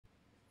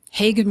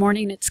Hey, good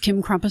morning. It's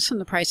Kim Krompass from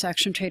the Price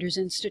Action Traders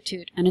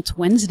Institute, and it's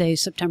Wednesday,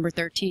 September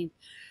 13th.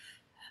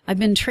 I've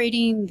been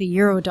trading the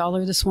euro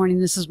dollar this morning.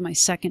 This is my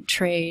second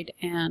trade,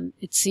 and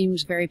it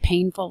seems very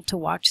painful to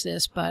watch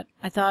this, but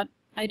I thought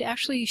I'd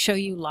actually show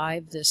you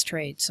live this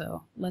trade,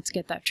 so let's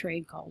get that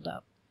trade called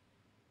up.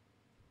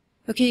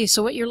 Okay,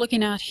 so what you're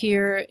looking at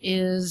here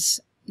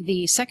is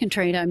the second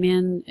trade I'm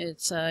in.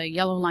 It's a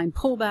yellow line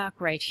pullback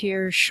right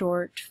here,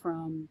 short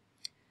from,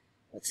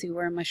 let's see,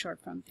 where am I short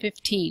from?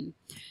 15.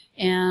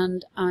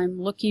 And I'm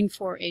looking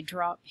for a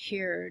drop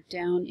here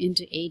down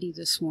into 80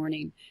 this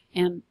morning.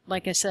 And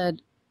like I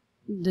said,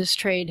 this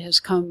trade has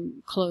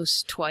come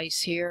close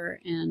twice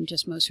here and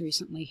just most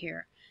recently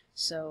here.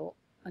 So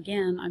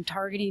again, I'm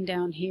targeting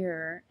down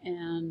here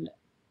and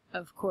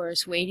of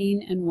course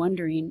waiting and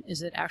wondering,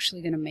 is it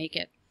actually going to make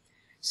it?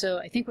 So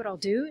I think what I'll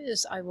do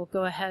is I will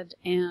go ahead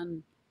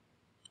and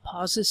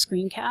pause the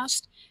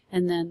screencast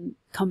and then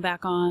come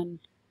back on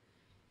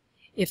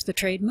if the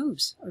trade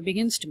moves or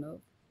begins to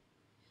move.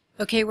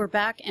 Okay, we're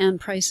back and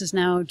price is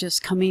now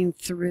just coming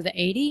through the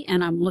 80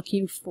 and I'm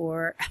looking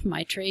for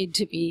my trade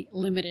to be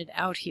limited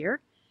out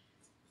here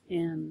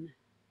in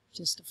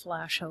just a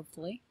flash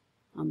hopefully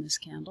on this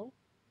candle.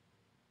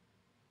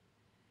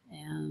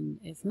 And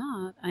if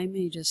not, I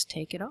may just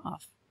take it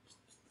off.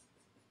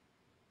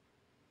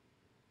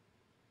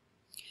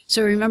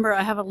 So remember,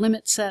 I have a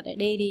limit set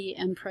at 80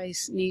 and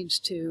price needs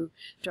to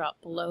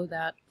drop below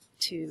that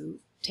to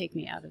take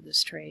me out of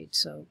this trade.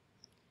 So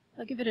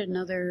I'll give it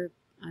another,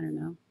 I don't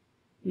know,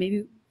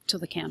 maybe till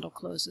the candle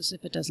closes.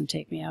 If it doesn't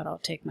take me out, I'll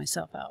take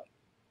myself out.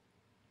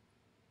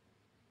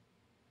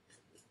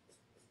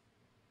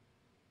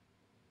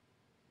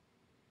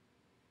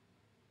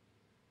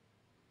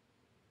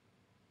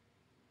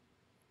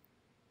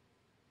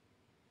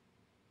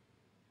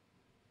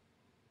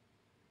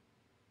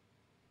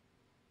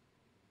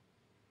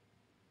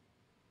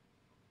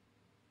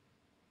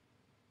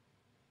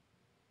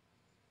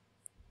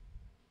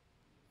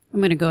 I'm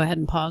going to go ahead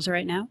and pause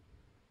right now.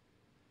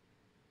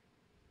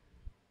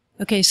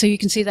 Okay, so you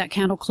can see that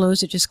candle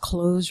closed. It just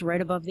closed right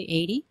above the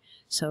 80.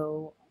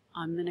 So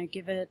I'm going to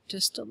give it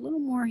just a little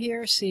more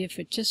here, see if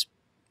it just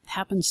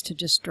happens to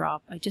just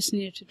drop. I just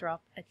need it to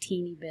drop a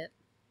teeny bit,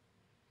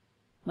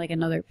 like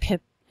another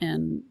pip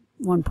and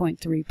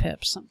 1.3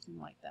 pips, something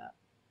like that.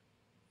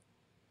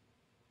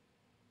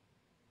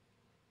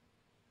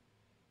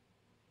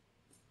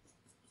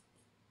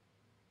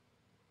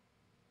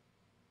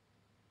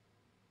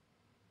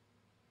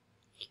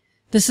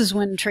 This is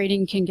when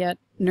trading can get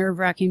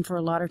nerve-wracking for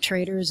a lot of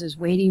traders, is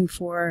waiting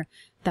for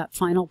that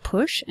final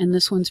push, and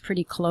this one's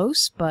pretty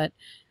close, but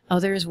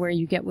others where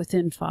you get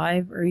within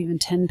 5 or even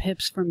 10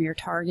 pips from your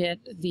target,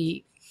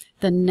 the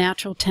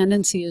natural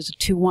tendency is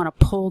to want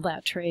to pull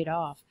that trade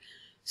off.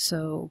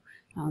 So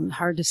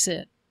hard to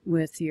sit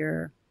with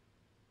your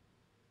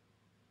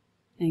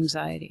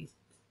anxiety.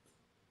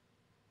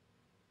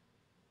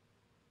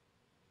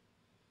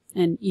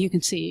 And you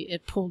can see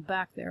it pulled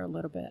back there a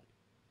little bit.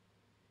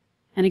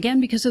 And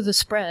again, because of the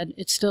spread,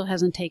 it still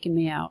hasn't taken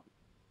me out.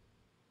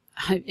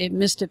 It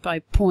missed it by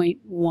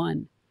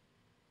 0.1.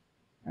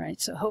 All right,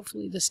 so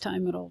hopefully this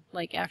time it'll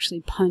like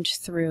actually punch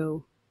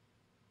through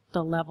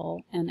the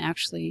level and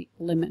actually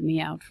limit me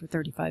out for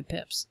 35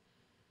 pips.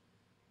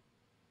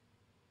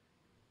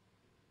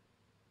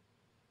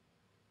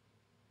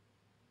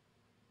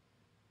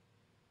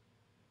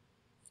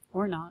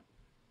 Or not.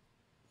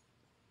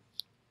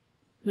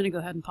 I'm going to go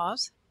ahead and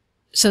pause.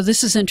 So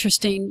this is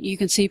interesting. You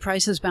can see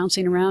prices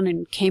bouncing around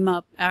and came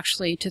up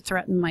actually to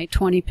threaten my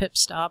 20 pip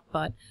stop,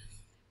 but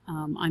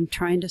I'm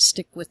trying to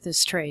stick with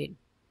this trade.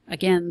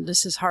 Again,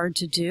 this is hard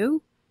to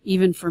do,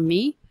 even for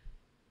me,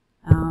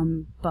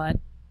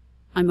 but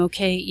I'm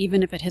okay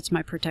even if it hits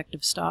my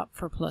protective stop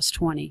for plus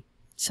 20.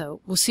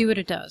 So we'll see what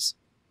it does.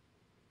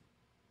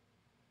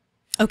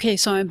 Okay,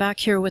 so I'm back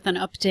here with an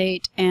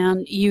update,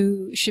 and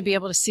you should be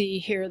able to see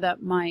here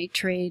that my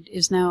trade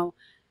is now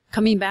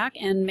coming back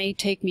and may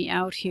take me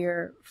out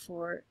here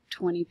for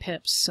 20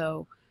 pips.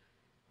 So,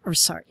 or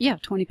sorry, yeah,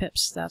 20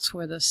 pips. That's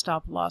where the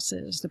stop loss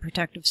is, the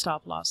protective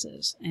stop loss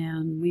is.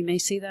 And we may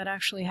see that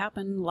actually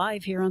happen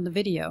live here on the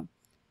video.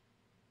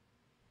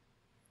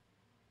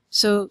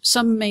 So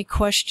some may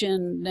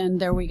question,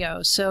 and there we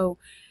go. So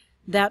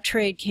that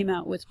trade came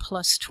out with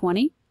plus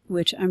 20,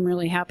 which I'm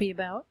really happy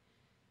about.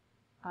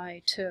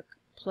 I took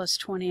plus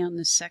 20 on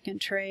the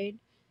second trade,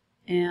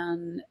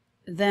 and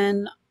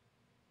then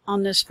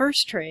on this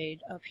first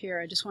trade up here,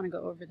 I just want to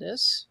go over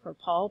this for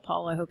Paul.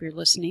 Paul, I hope you're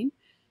listening.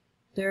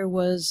 There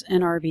was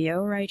an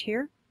RBO right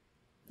here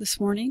this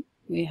morning.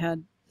 We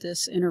had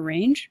this in a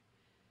range,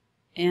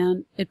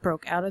 and it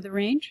broke out of the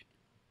range.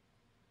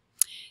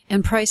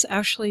 And price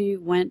actually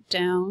went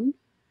down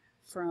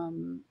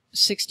from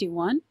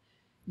 61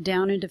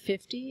 down into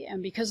 50.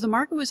 And because the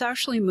market was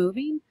actually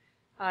moving,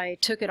 I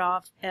took it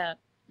off at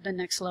the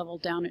next level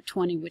down at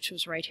 20, which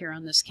was right here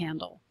on this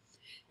candle.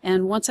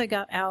 And once I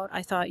got out,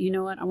 I thought, you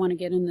know what, I want to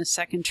get in the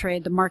second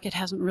trade. The market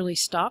hasn't really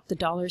stopped. The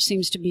dollar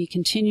seems to be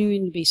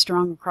continuing to be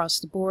strong across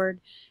the board,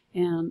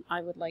 and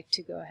I would like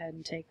to go ahead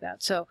and take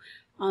that. So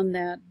On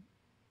that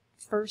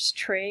first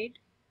trade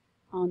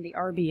on the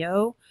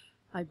RBO,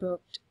 I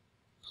booked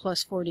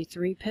plus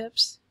 43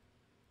 pips.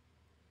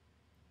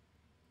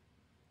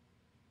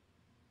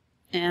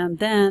 And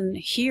then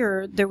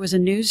here, there was a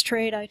news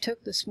trade I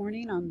took this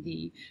morning on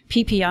the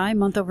PPI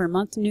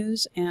month-over-month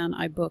news, and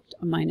I booked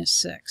a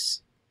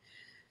 -6.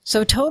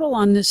 So total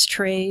on this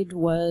trade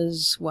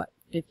was, what,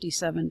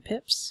 57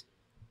 pips?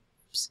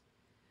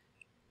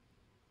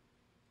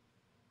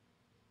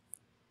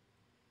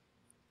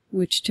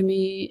 Which to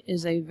me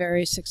is a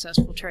very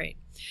successful trade.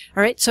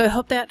 All right, so I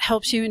hope that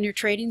helps you in your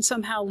trading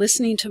somehow,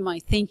 listening to my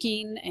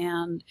thinking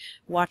and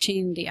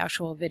watching the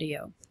actual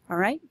video. All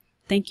right,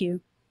 thank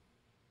you.